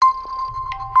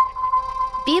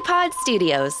BPod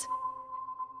Studios.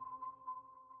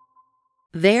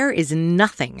 There is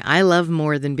nothing I love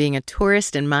more than being a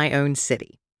tourist in my own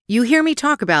city. You hear me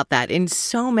talk about that in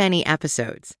so many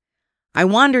episodes. I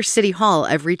wander City Hall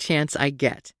every chance I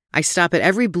get. I stop at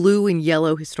every blue and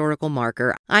yellow historical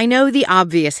marker. I know the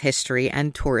obvious history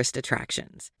and tourist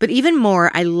attractions. But even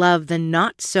more, I love the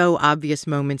not-so-obvious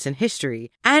moments in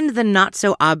history and the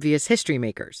not-so-obvious history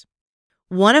makers.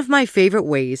 One of my favorite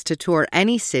ways to tour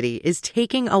any city is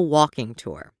taking a walking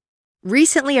tour.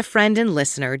 Recently, a friend and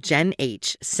listener, Jen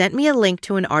H., sent me a link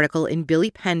to an article in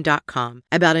BillyPenn.com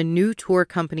about a new tour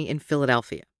company in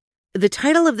Philadelphia. The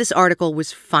title of this article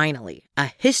was Finally, a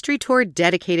history tour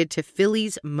dedicated to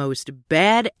Philly's most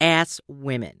badass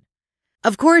women.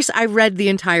 Of course, I read the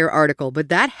entire article, but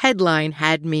that headline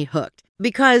had me hooked.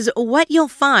 Because what you'll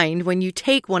find when you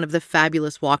take one of the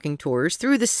fabulous walking tours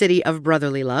through the city of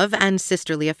brotherly love and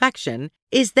sisterly affection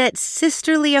is that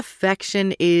sisterly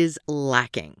affection is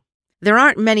lacking. There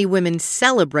aren't many women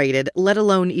celebrated, let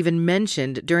alone even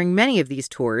mentioned, during many of these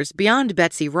tours beyond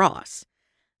Betsy Ross.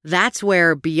 That's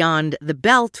where Beyond the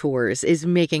Bell Tours is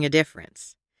making a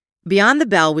difference. Beyond the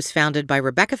Bell was founded by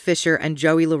Rebecca Fisher and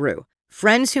Joey LaRue,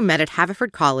 friends who met at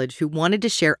Haverford College who wanted to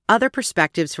share other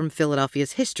perspectives from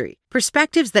Philadelphia's history,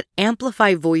 perspectives that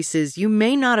amplify voices you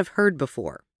may not have heard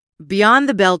before. Beyond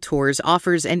the Bell Tours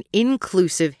offers an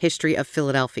inclusive history of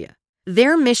Philadelphia.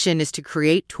 Their mission is to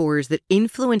create tours that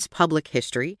influence public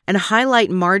history and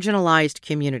highlight marginalized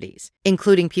communities,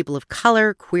 including people of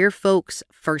color, queer folks,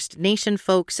 First Nation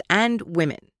folks, and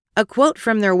women. A quote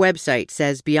from their website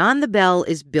says, "Beyond the Bell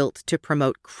is built to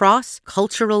promote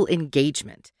cross-cultural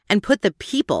engagement and put the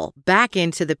people back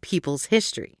into the people's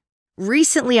history."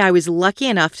 Recently, I was lucky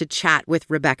enough to chat with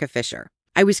Rebecca Fisher.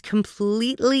 I was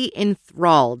completely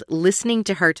enthralled listening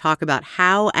to her talk about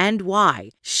how and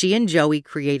why she and Joey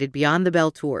created Beyond the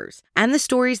Bell Tours and the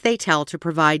stories they tell to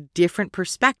provide different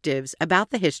perspectives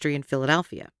about the history in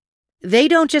Philadelphia. They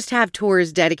don't just have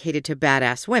tours dedicated to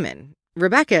badass women.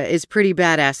 Rebecca is pretty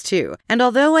badass too, and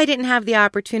although I didn't have the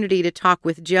opportunity to talk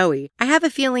with Joey, I have a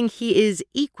feeling he is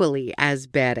equally as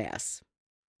badass.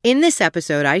 In this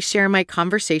episode, I share my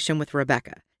conversation with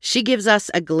Rebecca. She gives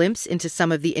us a glimpse into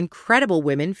some of the incredible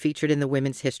women featured in the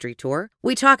Women's History Tour.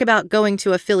 We talk about going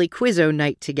to a Philly Quizzo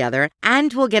night together,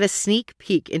 and we'll get a sneak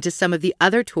peek into some of the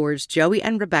other tours Joey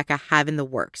and Rebecca have in the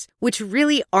works, which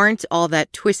really aren't all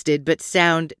that twisted but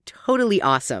sound totally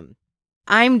awesome.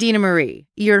 I'm Dina Marie,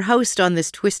 your host on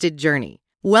this twisted journey.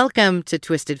 Welcome to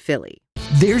Twisted Philly.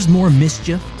 There's more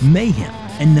mischief, mayhem,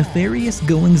 and nefarious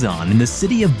goings-on in the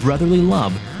city of brotherly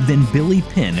love than Billy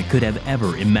Penn could have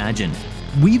ever imagined.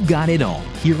 We've got it all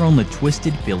here on the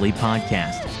Twisted Philly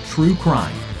podcast. True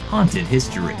crime, haunted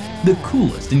history, the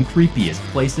coolest and creepiest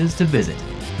places to visit.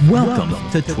 Welcome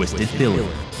to Twisted Philly.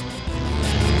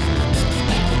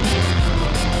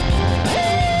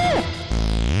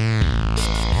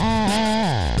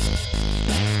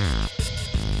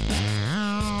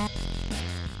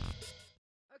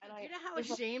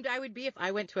 Ashamed I would be if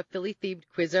I went to a Philly-themed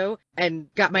Quizzo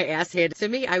and got my ass handed to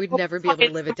me. I would never be able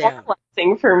to live it down.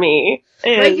 Blessing for me.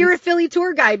 Right, you're a Philly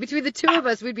tour guide. Between the two of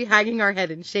us, we'd be hanging our head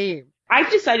in shame.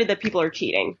 I've decided that people are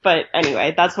cheating, but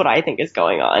anyway, that's what I think is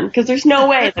going on. Because there's no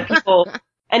way that people...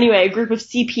 Anyway, a group of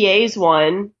CPAs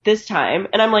won this time,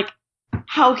 and I'm like,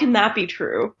 how can that be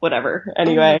true? Whatever.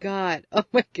 Anyway. Oh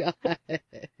my god.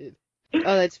 Oh,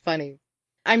 that's funny.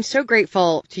 I'm so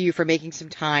grateful to you for making some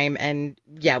time, and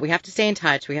yeah, we have to stay in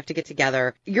touch. We have to get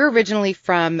together. You're originally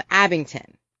from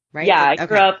Abington, right? Yeah, I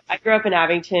grew up in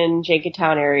Abington,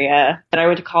 Jenkintown area, and I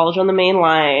went to college on the main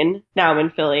line. Now I'm in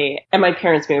Philly, and my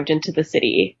parents moved into the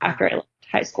city after I left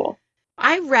high school.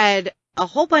 I read a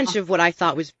whole bunch of what I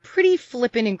thought was pretty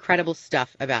flippin' incredible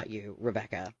stuff about you,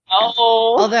 Rebecca.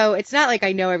 Oh. Although it's not like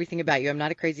I know everything about you. I'm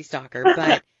not a crazy stalker,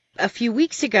 but a few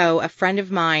weeks ago, a friend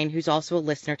of mine who's also a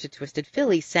listener to Twisted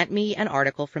Philly sent me an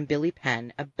article from Billy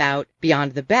Penn about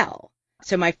Beyond the Bell.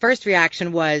 So my first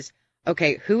reaction was,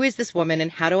 okay, who is this woman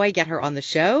and how do I get her on the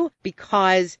show?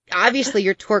 Because obviously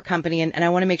you're a tour company and I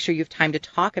want to make sure you have time to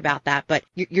talk about that, but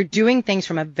you're doing things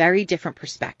from a very different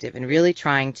perspective and really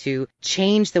trying to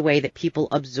change the way that people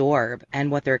absorb and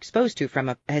what they're exposed to from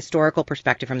a historical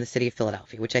perspective from the city of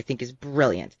Philadelphia, which I think is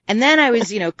brilliant. And then I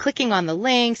was, clicking on the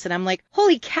links and I'm like,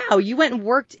 holy cow, you went and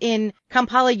worked in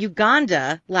Kampala,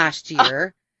 Uganda last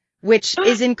year. Which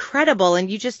is incredible. And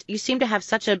you seem to have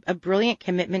such a brilliant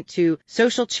commitment to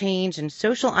social change and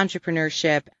social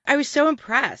entrepreneurship. I was so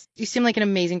impressed. You seem like an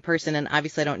amazing person. And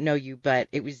obviously I don't know you, but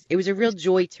it was a real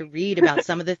joy to read about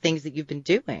some of the things that you've been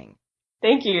doing.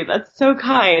 Thank you. That's so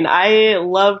kind. I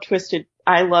love Twisted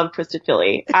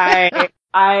Philly.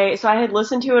 I had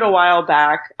listened to it a while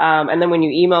back, and then when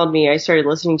you emailed me, I started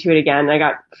listening to it again, and I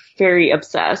got very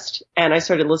obsessed, and I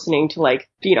started listening to like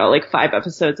 5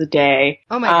 episodes a day.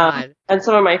 Oh my God. And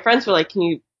some of my friends were like, can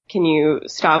you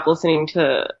stop listening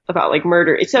to about like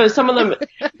murder? So some of them,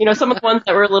 some of the ones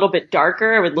that were a little bit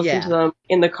darker, I would listen to them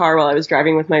in the car while I was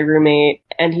driving with my roommate,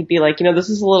 and he'd be like, this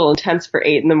is a little intense for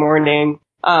 8 a.m.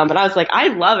 And I was like, I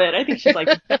love it. I think she's like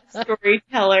the best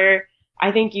storyteller.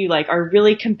 I think you like are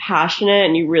really compassionate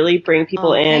and you really bring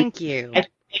people in. Thank you. I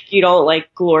think you don't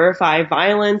like glorify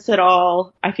violence at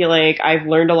all. I feel like I've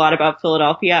learned a lot about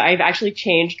Philadelphia. I've actually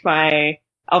changed my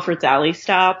Alfred's Alley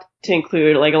stop to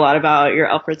include like a lot about your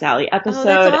Alfred's Alley episode.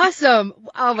 Oh, that's awesome.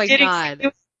 Oh my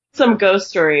God. Some ghost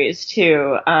stories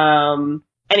too.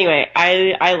 Anyway,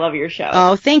 I love your show.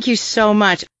 Oh, thank you so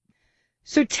much.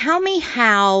 So tell me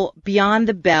how Beyond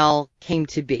the Bell came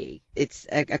to be. It's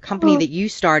a company that you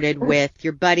started with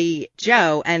your buddy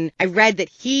Joe, and I read that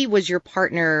he was your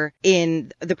partner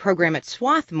in the program at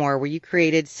Swarthmore where you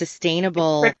created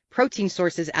sustainable protein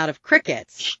sources out of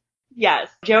crickets. Yes.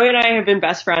 Joey and I have been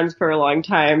best friends for a long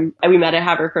time. We met at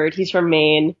Haverford. He's from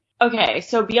Maine. Okay,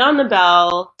 so Beyond the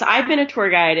Bell. So I've been a tour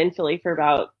guide in Philly for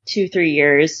about 2-3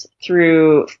 years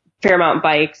through Fairmount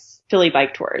Bikes, Philly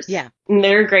Bike Tours. Yeah. And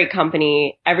they're a great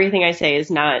company. Everything I say is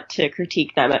not to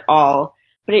critique them at all.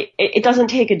 But it doesn't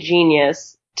take a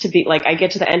genius to be like, I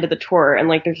get to the end of the tour and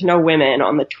like there's no women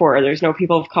on the tour. There's no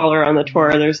people of color on the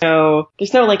tour. There's no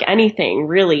like anything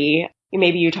really.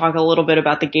 Maybe you talk a little bit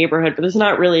about the neighborhood, but there's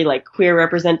not really like queer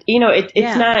it's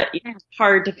not it's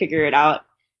hard to figure it out.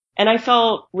 And I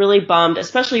felt really bummed,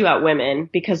 especially about women,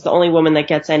 because the only woman that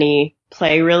gets any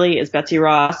play really is Betsy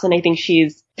Ross. And I think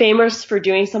she's famous for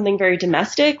doing something very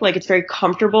domestic. Like it's very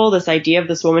comfortable, this idea of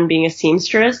this woman being a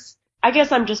seamstress. I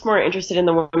guess I'm just more interested in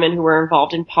the women who were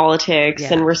involved in politics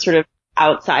and were sort of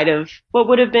outside of what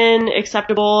would have been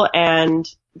acceptable. And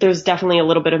there's definitely a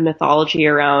little bit of mythology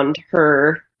around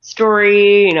her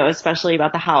story, especially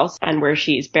about the house and where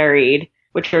she's buried,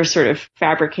 which are sort of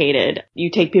fabricated.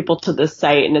 You take people to this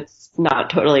site and it's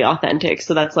not totally authentic.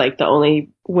 So that's like the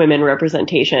only women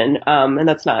representation. And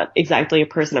that's not exactly a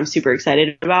person I'm super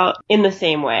excited about in the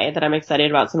same way that I'm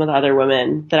excited about some of the other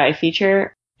women that I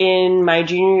feature. In my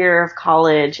junior year of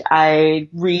college, I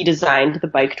redesigned the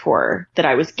bike tour that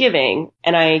I was giving,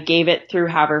 and I gave it through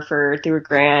Haverford through a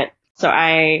grant. So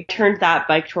I turned that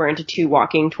bike tour into 2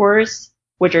 walking tours,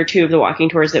 which are 2 of the walking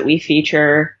tours that we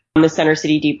feature, the Center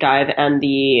City Deep Dive and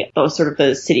the Old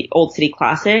City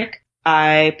Classic.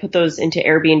 I put those into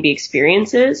Airbnb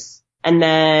experiences, and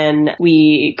then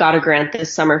we got a grant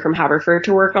this summer from Haverford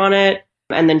to work on it.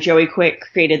 And then Joey Quick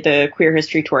created the queer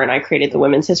history tour, and I created the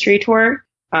women's history tour.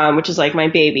 Which is like my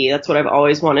baby. That's what I've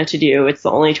always wanted to do. It's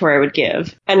the only tour I would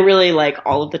give. And really like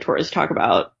all of the tours talk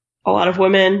about a lot of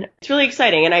women. It's really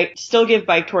exciting. And I still give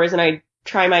bike tours and I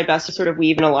try my best to sort of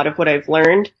weave in a lot of what I've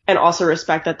learned and also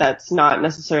respect that that's not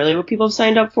necessarily what people have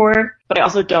signed up for. But I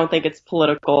also don't think it's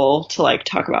political to like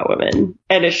talk about women,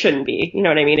 and it shouldn't be. You know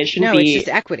what I mean? It shouldn't be. No, it's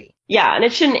just equity. Yeah. And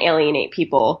it shouldn't alienate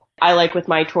people. I like with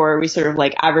my tour, we sort of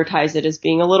like advertise it as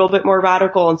being a little bit more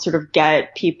radical and sort of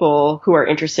get people who are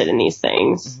interested in these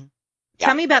things. Mm-hmm. Yeah.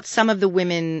 Tell me about some of the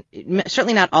women,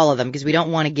 certainly not all of them, because we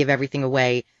don't want to give everything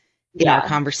away in our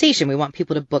conversation. We want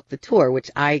people to book the tour,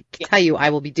 which I tell you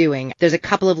I will be doing. There's a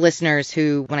couple of listeners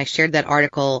who, when I shared that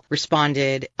article,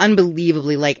 responded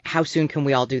unbelievably like, how soon can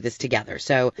we all do this together?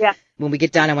 So when we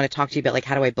get done, I want to talk to you about like,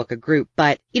 how do I book a group?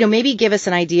 But, maybe give us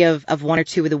an idea of 1 or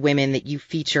 2 of the women that you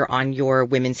feature on your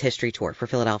women's history tour for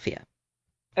Philadelphia.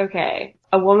 Okay.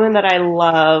 A woman that I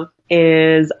love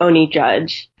is Oni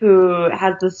Judge, who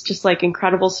has this just like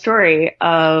incredible story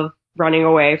of running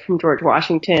away from George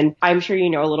Washington. I'm sure you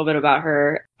know a little bit about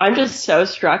her. I'm just so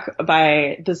struck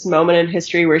by this moment in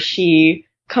history where she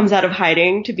comes out of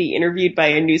hiding to be interviewed by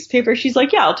a newspaper. She's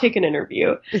like, yeah, I'll take an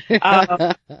interview.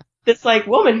 This like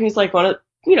woman who's like one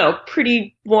of,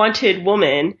 pretty wanted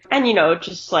woman and,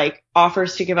 just like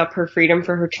offers to give up her freedom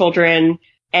for her children.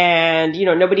 And,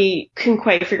 nobody can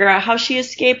quite figure out how she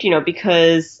escaped,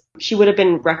 because she would have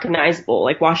been recognizable,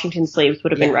 like Washington's slaves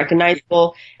would have been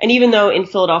recognizable. And even though in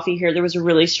Philadelphia here, there was a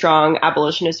really strong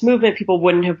abolitionist movement, people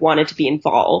wouldn't have wanted to be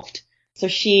involved. So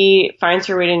she finds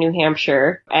her way to New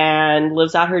Hampshire and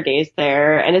lives out her days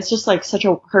there. And it's just like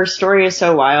her story is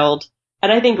so wild.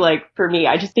 And I think like for me,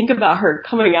 I just think about her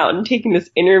coming out and taking this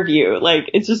interview. Like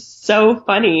it's just so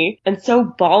funny and so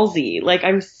ballsy. Like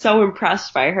I'm so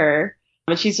impressed by her.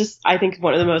 And she's just, I think,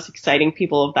 one of the most exciting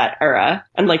people of that era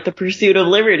and like the pursuit of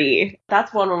liberty.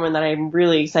 That's one woman that I'm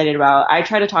really excited about. I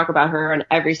try to talk about her on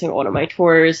every single one of my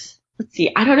tours. let's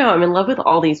see. I don't know. I'm in love with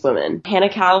all these women. Hannah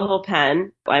Callowhill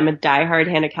Penn. I'm a diehard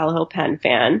Hannah Callowhill Penn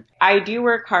fan. I do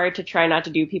work hard to try not to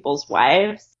do people's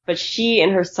wives, but she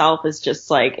in herself is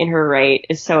just like, in her right,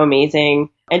 is so amazing.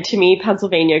 And to me,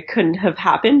 Pennsylvania couldn't have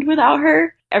happened without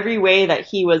her. Every way that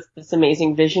he was this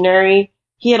amazing visionary,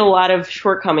 he had a lot of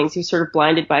shortcomings. He was sort of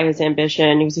blinded by his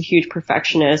ambition. He was a huge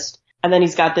perfectionist. And then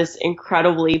he's got this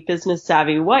incredibly business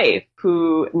savvy wife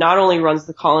who not only runs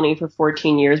the colony for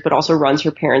 14 years, but also runs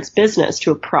her parents' business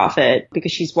to a profit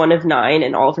because she's one of 9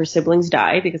 and all of her siblings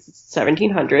die because it's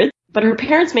 1700s. But her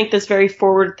parents make this very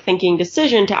forward thinking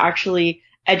decision to actually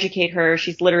educate her.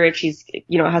 She's literate. She's,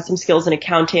 has some skills in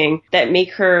accounting that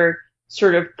make her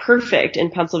sort of perfect in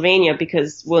Pennsylvania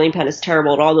because William Penn is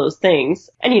terrible at all those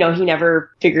things. And, he never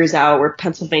figures out where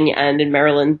Pennsylvania ends and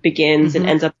Maryland begins and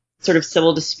ends up sort of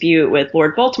civil dispute with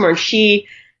Lord Baltimore. And she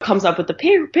comes up with the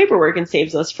paperwork and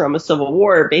saves us from a civil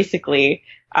war, basically.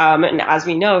 And as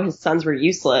we know, his sons were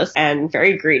useless and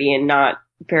very greedy and not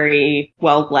very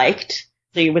well liked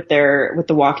with the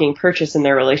Walking Purchase and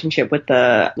their relationship with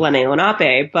the Lenni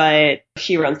Lenape. But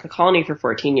she runs the colony for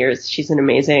 14 years. She's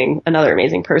another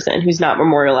amazing person who's not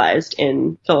memorialized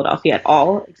in Philadelphia at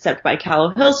all, except by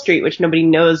Callowhill Street, which nobody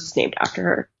knows is named after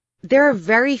her. There are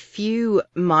very few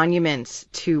monuments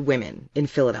to women in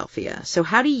Philadelphia. So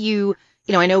how do you,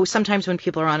 I know sometimes when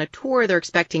people are on a tour, they're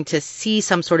expecting to see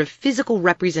some sort of physical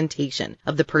representation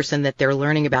of the person that they're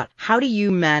learning about. How do you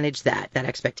manage that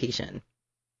expectation?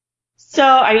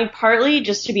 So, partly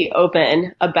just to be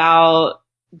open about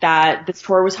that this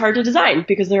tour was hard to design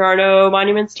because there are no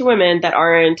monuments to women that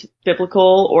aren't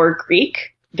biblical or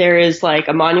Greek. There is like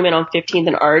a monument on 15th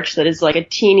and Arch that is like a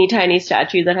teeny tiny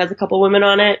statue that has a couple women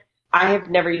on it. I have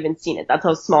never even seen it. That's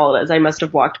how small it is. I must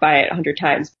have walked by it 100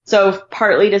 times. So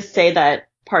partly to say that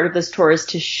part of this tour is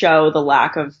to show the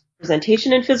lack of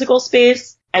representation in physical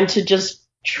space and to just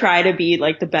try to be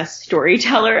like the best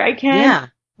storyteller I can. Yeah.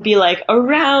 Be like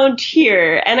around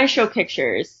here. And I show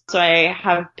pictures. So I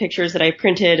have pictures that I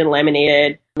printed and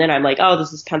laminated. And then I'm like, oh,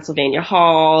 this is Pennsylvania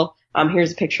Hall.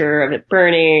 Here's a picture of it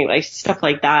burning, like stuff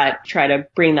like that. Try to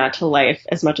bring that to life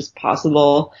as much as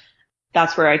possible.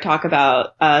 That's where I talk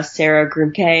about Sarah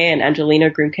Grumke and Angelina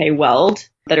Grumke Weld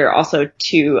that are also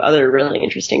 2 other really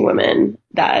interesting women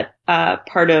that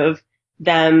part of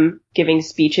them giving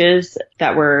speeches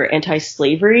that were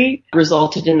anti-slavery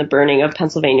resulted in the burning of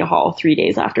Pennsylvania Hall 3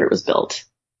 days after it was built.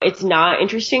 It's not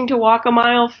interesting to walk a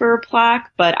mile for a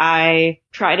plaque, but I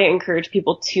try to encourage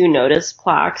people to notice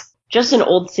plaques. Just in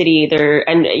Old City there,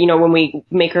 and when we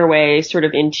make our way sort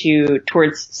of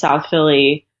towards South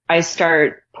Philly, I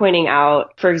start pointing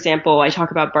out, for example, I talk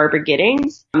about Barbara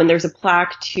Giddings, and there's a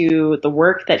plaque to the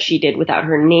work that she did without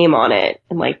her name on it.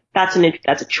 And like, that's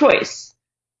a choice.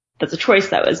 That's a choice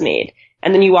that was made.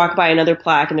 And then you walk by another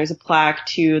plaque and there's a plaque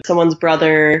to someone's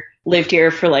brother lived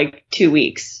here for like 2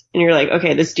 weeks. And you're like,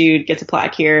 okay, this dude gets a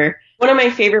plaque here. One of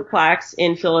my favorite plaques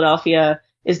in Philadelphia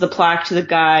is the plaque to the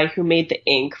guy who made the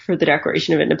ink for the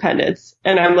Declaration of Independence.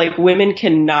 And I'm like, women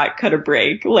cannot cut a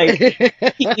break. Like,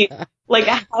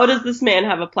 how does this man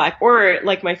have a plaque? Or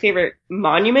like my favorite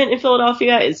monument in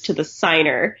Philadelphia is to the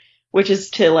signer, which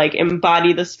is to like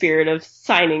embody the spirit of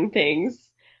signing things.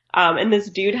 And this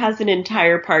dude has an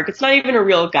entire park. It's not even a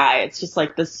real guy. It's just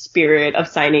like the spirit of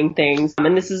signing things.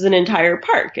 And this is an entire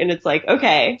park. And it's like,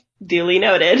 okay, duly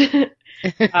noted.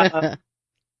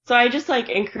 So I just like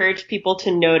encourage people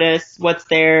to notice what's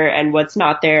there and what's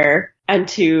not there and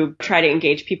to try to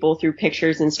engage people through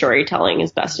pictures and storytelling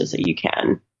as best as you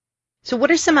can. So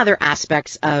what are some other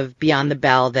aspects of Beyond the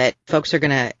Bell that folks are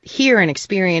going to hear and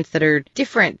experience that are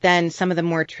different than some of the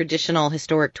more traditional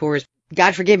historic tours?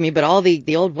 God forgive me, but all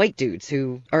the old white dudes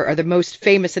who are the most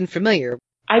famous and familiar.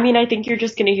 I think you're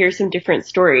just going to hear some different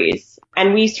stories.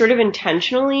 And we sort of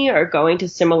intentionally are going to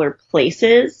similar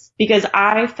places because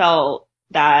I felt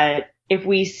that if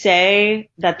we say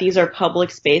that these are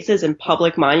public spaces and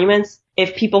public monuments,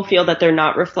 if people feel that they're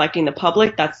not reflecting the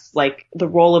public, that's like the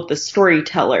role of the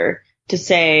storyteller to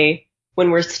say,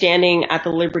 when we're standing at the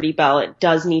Liberty Bell, it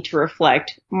does need to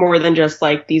reflect more than just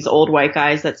like these old white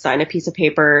guys that sign a piece of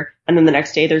paper and then the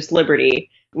next day there's liberty.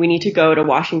 We need to go to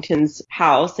Washington's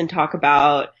house and talk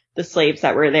about the slaves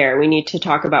that were there. We need to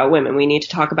talk about women. We need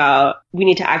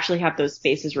to actually have those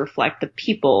spaces reflect the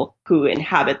people who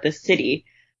inhabit the city.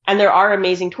 And there are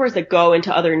amazing tours that go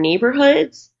into other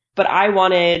neighborhoods, but I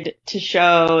wanted to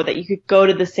show that you could go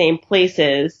to the same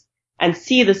places and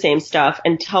see the same stuff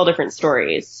and tell different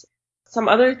stories. Some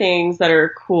other things that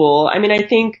are cool. I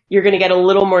think you're going to get a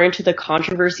little more into the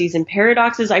controversies and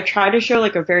paradoxes. I try to show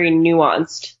like a very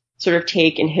nuanced sort of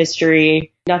take in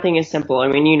history. Nothing is simple. I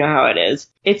mean, you know how it is.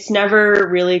 It's never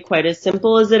really quite as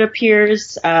simple as it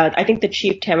appears. I think the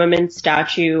Chief Tamerman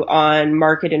statue on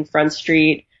Market and Front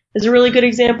Street is a really good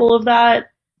example of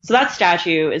that. So that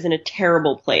statue is in a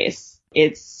terrible place.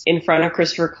 It's in front of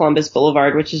Christopher Columbus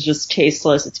Boulevard, which is just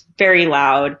tasteless. It's very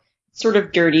loud, sort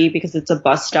of dirty because it's a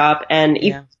bus stop, and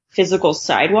even physical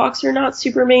sidewalks are not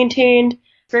super maintained.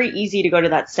 It's very easy to go to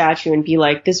that statue and be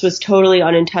like, this was totally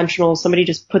unintentional. Somebody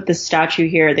just put this statue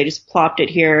here. They just plopped it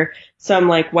here. Some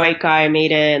like white guy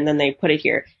made it and then they put it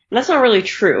here. And that's not really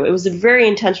true. It was a very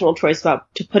intentional choice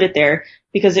to put it there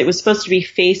because it was supposed to be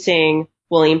facing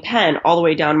William Penn all the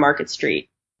way down Market Street.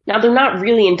 Now, they're not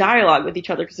really in dialogue with each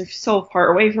other because they're so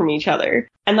far away from each other.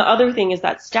 And the other thing is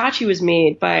that statue was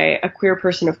made by a queer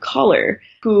person of color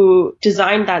who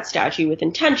designed that statue with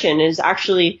intention, and is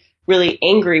actually really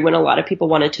angry when a lot of people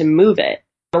wanted to move it.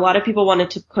 A lot of people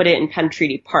wanted to put it in Penn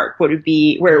Treaty Park, where it would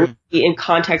be in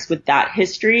context with that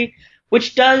history,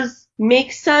 which does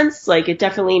make sense. Like, it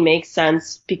definitely makes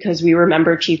sense because we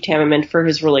remember Chief Tamerman for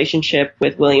his relationship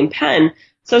with William Penn.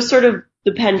 So sort of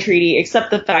the Penn Treaty,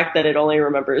 except the fact that it only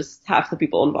remembers half the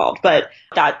people involved. But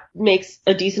that makes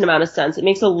a decent amount of sense. It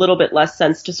makes a little bit less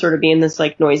sense to sort of be in this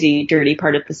like noisy, dirty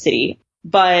part of the city.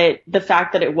 But the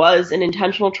fact that it was an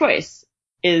intentional choice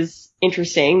is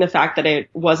interesting. The fact that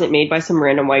it wasn't made by some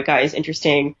random white guy is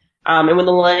interesting. And when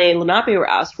the Lenape were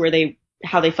asked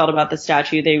how they felt about the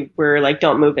statue, they were like,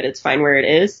 don't move it. It's fine where it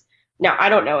is. Now, I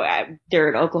don't know. They're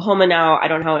in Oklahoma now. I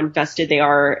don't know how invested they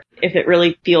are. If it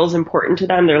really feels important to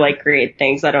them, they're like, great,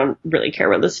 thanks. I don't really care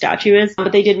where the statue is.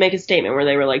 But they did make a statement where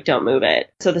they were like, don't move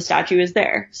it. So the statue is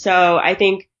there. So I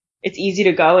think it's easy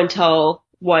to go and tell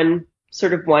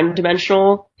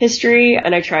one-dimensional history.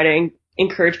 And I try to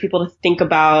encourage people to think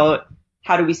about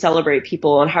how do we celebrate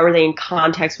people and how are they in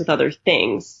context with other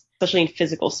things, especially in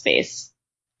physical space.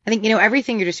 I think,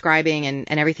 everything you're describing and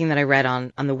everything that I read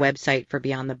on the website for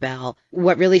Beyond the Bell,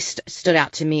 what really stood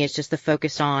out to me is just the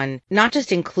focus on not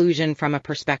just inclusion from a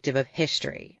perspective of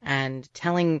history and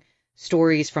telling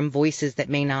stories from voices that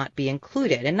may not be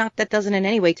included. And not that doesn't in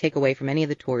any way take away from any of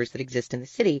the tours that exist in the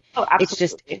city. Oh,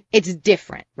 absolutely. It's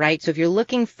different, right? So if you're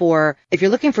looking for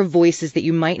voices that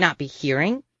you might not be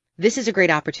hearing, this is a great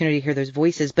opportunity to hear those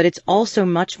voices, but it's also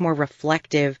much more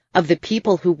reflective of the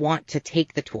people who want to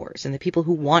take the tours and the people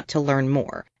who want to learn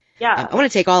more. Yeah. I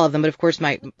want to take all of them, but of course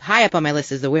my high up on my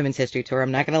list is the Women's History Tour.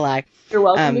 I'm not going to lie. You're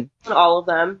welcome to come on all of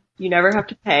them. You never have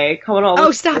to pay. Come on all of them.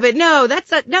 Oh, stop it. No,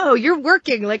 no, you're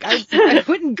working. Like I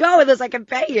wouldn't go unless I can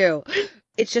pay you.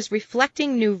 It's just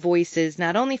reflecting new voices,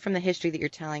 not only from the history that you're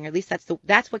telling, or at least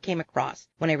that's what came across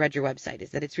when I read your website, is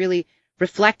that it's really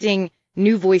reflecting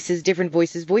new voices, different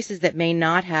voices that may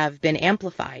not have been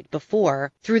amplified before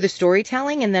through the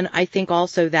storytelling. And then I think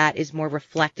also that is more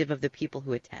reflective of the people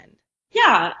who attend.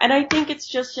 Yeah. And I think it's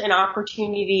just an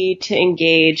opportunity to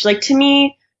engage. Like, to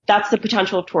me, that's the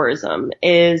potential of tourism,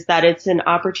 is that it's an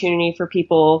opportunity for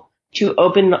people to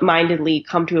open-mindedly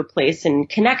come to a place and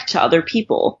connect to other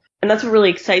people. And that's what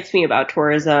really excites me about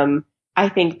tourism. I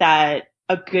think that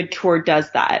a good tour does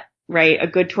that. Right? A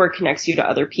good tour connects you to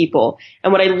other people.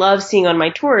 And what I love seeing on my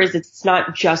tours, it's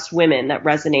not just women that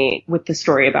resonate with the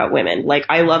story about women. Like,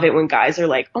 I love it when guys are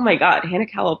like, oh my God, Hannah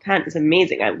Cowell Penn is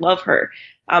amazing. I love her.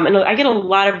 And I get a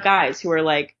lot of guys who are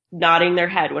like nodding their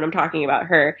head when I'm talking about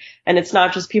her. And it's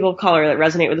not just people of color that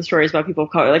resonate with the stories about people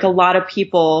of color. Like, a lot of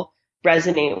people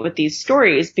resonate with these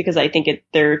stories because I think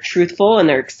they're truthful and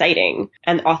they're exciting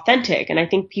and authentic. And I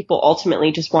think people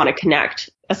ultimately just want to connect,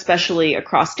 especially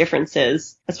across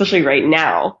differences, especially right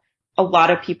now. A lot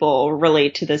of people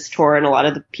relate to this tour, and a lot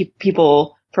of the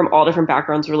people from all different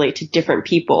backgrounds relate to different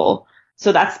people.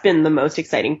 So that's been the most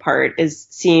exciting part, is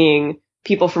seeing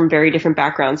people from very different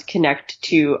backgrounds connect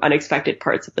to unexpected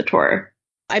parts of the tour.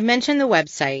 I mentioned the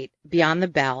website, Beyond the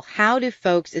Bell.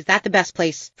 Is that the best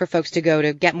place for folks to go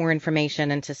to get more information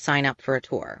and to sign up for a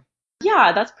tour?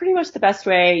 Yeah, that's pretty much the best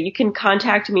way. You can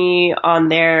contact me on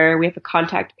there. We have a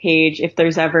contact page. If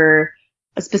there's ever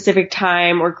a specific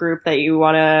time or group tour that you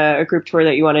want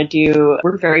to do,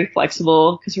 we're very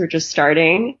flexible because we're just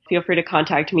starting. Feel free to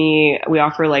contact me. We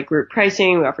offer like group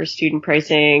pricing, we offer student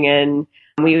pricing, and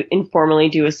we informally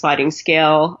do a sliding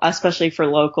scale, especially for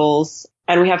locals.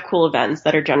 And we have cool events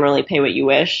that are generally pay what you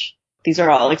wish. These are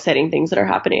all exciting things that are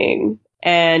happening.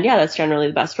 And yeah, that's generally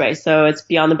the best way. So it's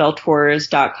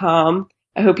beyondthebelltours.com.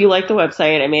 I hope you like the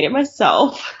website. I made it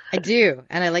myself. I do.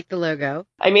 And I like the logo.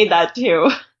 I made that too.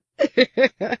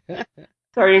 I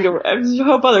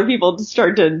hope other people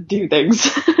start to do things.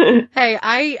 Hey,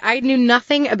 I knew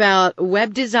nothing about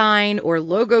web design or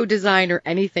logo design or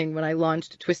anything when I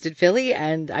launched Twisted Philly,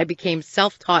 and I became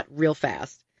self-taught real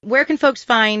fast. Where can folks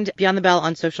find Beyond the Bell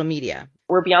on social media?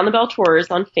 We're Beyond the Bell Tours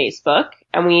on Facebook,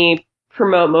 and we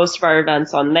promote most of our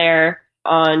events on there.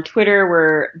 On Twitter,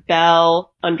 we're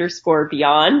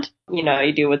Bell_Beyond.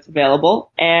 You do what's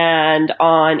available. And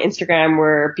on Instagram,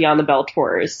 we're Beyond the Bell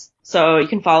Tours. So you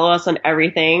can follow us on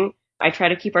everything. I try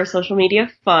to keep our social media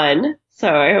fun, so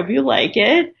I hope you like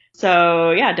it.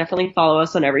 So yeah, definitely follow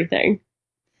us on everything.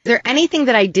 Is there anything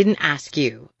that I didn't ask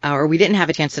you or we didn't have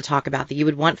a chance to talk about that you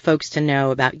would want folks to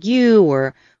know about you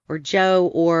or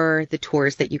Joe or the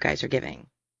tours that you guys are giving?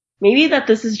 Maybe that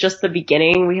this is just the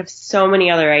beginning. We have so many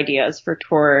other ideas for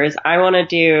tours. I'm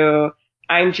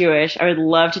Jewish. I would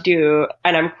love to do,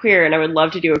 and I'm queer, and I would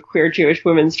love to do a queer Jewish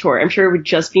women's tour. I'm sure it would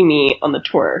just be me on the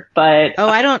tour, but. Oh,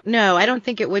 I don't know. I don't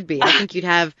think it would be. I think you'd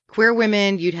have queer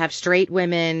women, you'd have straight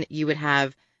women, you would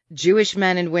have Jewish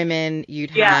men and women,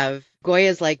 you'd have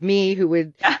Goyas like me who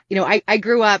would, I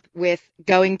grew up with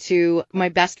going to my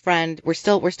best friend. We're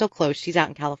still close. She's out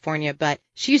in California, but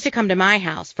she used to come to my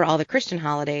house for all the Christian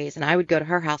holidays and I would go to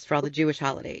her house for all the Jewish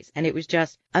holidays. And it was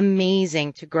just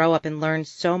amazing to grow up and learn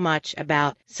so much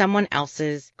about someone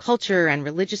else's culture and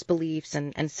religious beliefs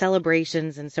and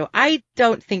celebrations. And so I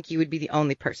don't think you would be the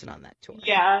only person on that tour.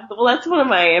 Yeah. Well, that's one of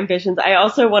my ambitions. I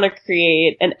also want to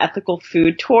create an ethical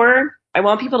food tour. I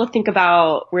want people to think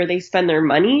about where they spend their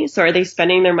money. So are they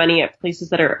spending their money at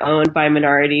places that are owned by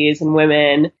minorities and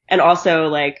women, and also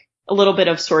like a little bit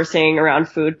of sourcing around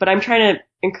food. But I'm trying to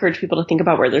encourage people to think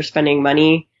about where they're spending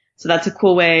money. So that's a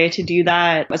cool way to do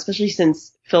that, especially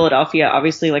since Philadelphia,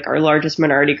 obviously like our largest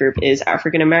minority group is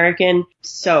African American.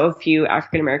 So few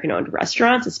African American owned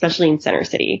restaurants, especially in Center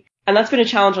City. And that's been a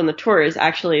challenge on the tours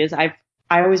actually, is I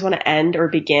always want to end or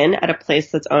begin at a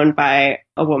place that's owned by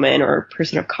a woman or a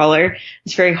person of color.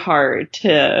 It's very hard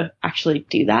to actually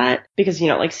do that because,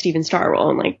 like Steven Starr will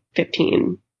own like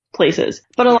 15 places.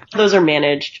 But a lot of those are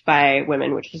managed by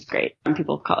women, which is great, and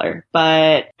people of color.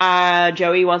 But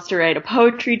Joey wants to write a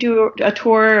poetry tour,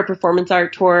 a performance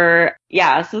art tour.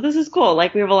 Yeah, so this is cool.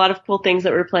 Like we have a lot of cool things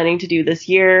that we're planning to do this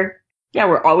year. Yeah,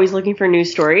 we're always looking for new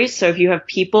stories. So if you have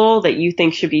people that you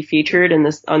think should be featured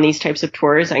on these types of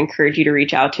tours, I encourage you to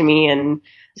reach out to me and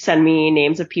send me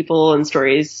names of people and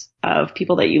stories of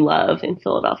people that you love in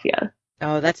Philadelphia.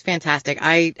 Oh, that's fantastic.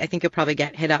 I think you'll probably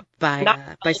get hit up by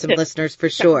some listeners for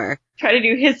sure. Try to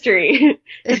do history.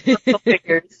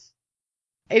 Figures.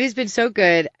 It has been so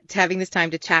good having this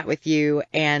time to chat with you,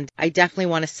 and I definitely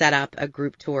want to set up a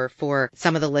group tour for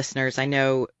some of the listeners. I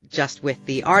know just with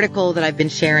the article that I've been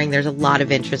sharing, there's a lot of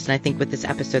interest, and I think with this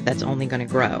episode, that's only going to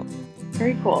grow.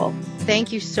 Very cool.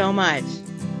 Thank you so much.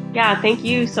 Yeah, thank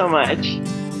you so much.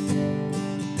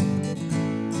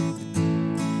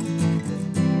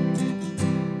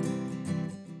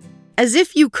 As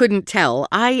if you couldn't tell,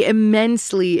 I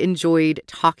immensely enjoyed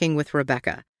talking with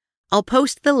Rebecca. I'll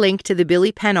post the link to the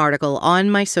Billy Penn article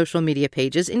on my social media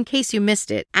pages in case you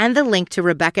missed it, and the link to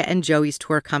Rebecca and Joey's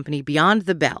tour company Beyond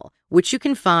the Bell, which you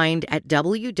can find at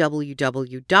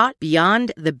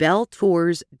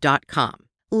www.beyondthebelltours.com.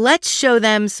 Let's show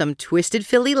them some Twisted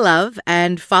Philly love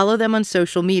and follow them on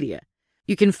social media.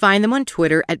 You can find them on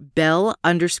Twitter at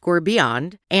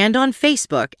Bell_Beyond and on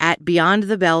Facebook at Beyond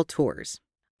the Bell Tours.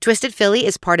 Twisted Philly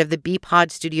is part of the BPod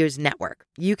Studios network.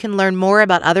 You can learn more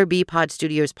about other BPod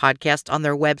Studios podcasts on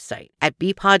their website at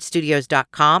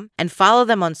bpodstudios.com and follow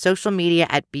them on social media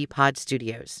at BPod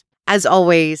Studios. As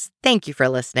always, thank you for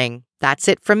listening. That's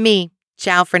it from me.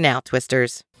 Ciao for now,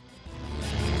 Twisters.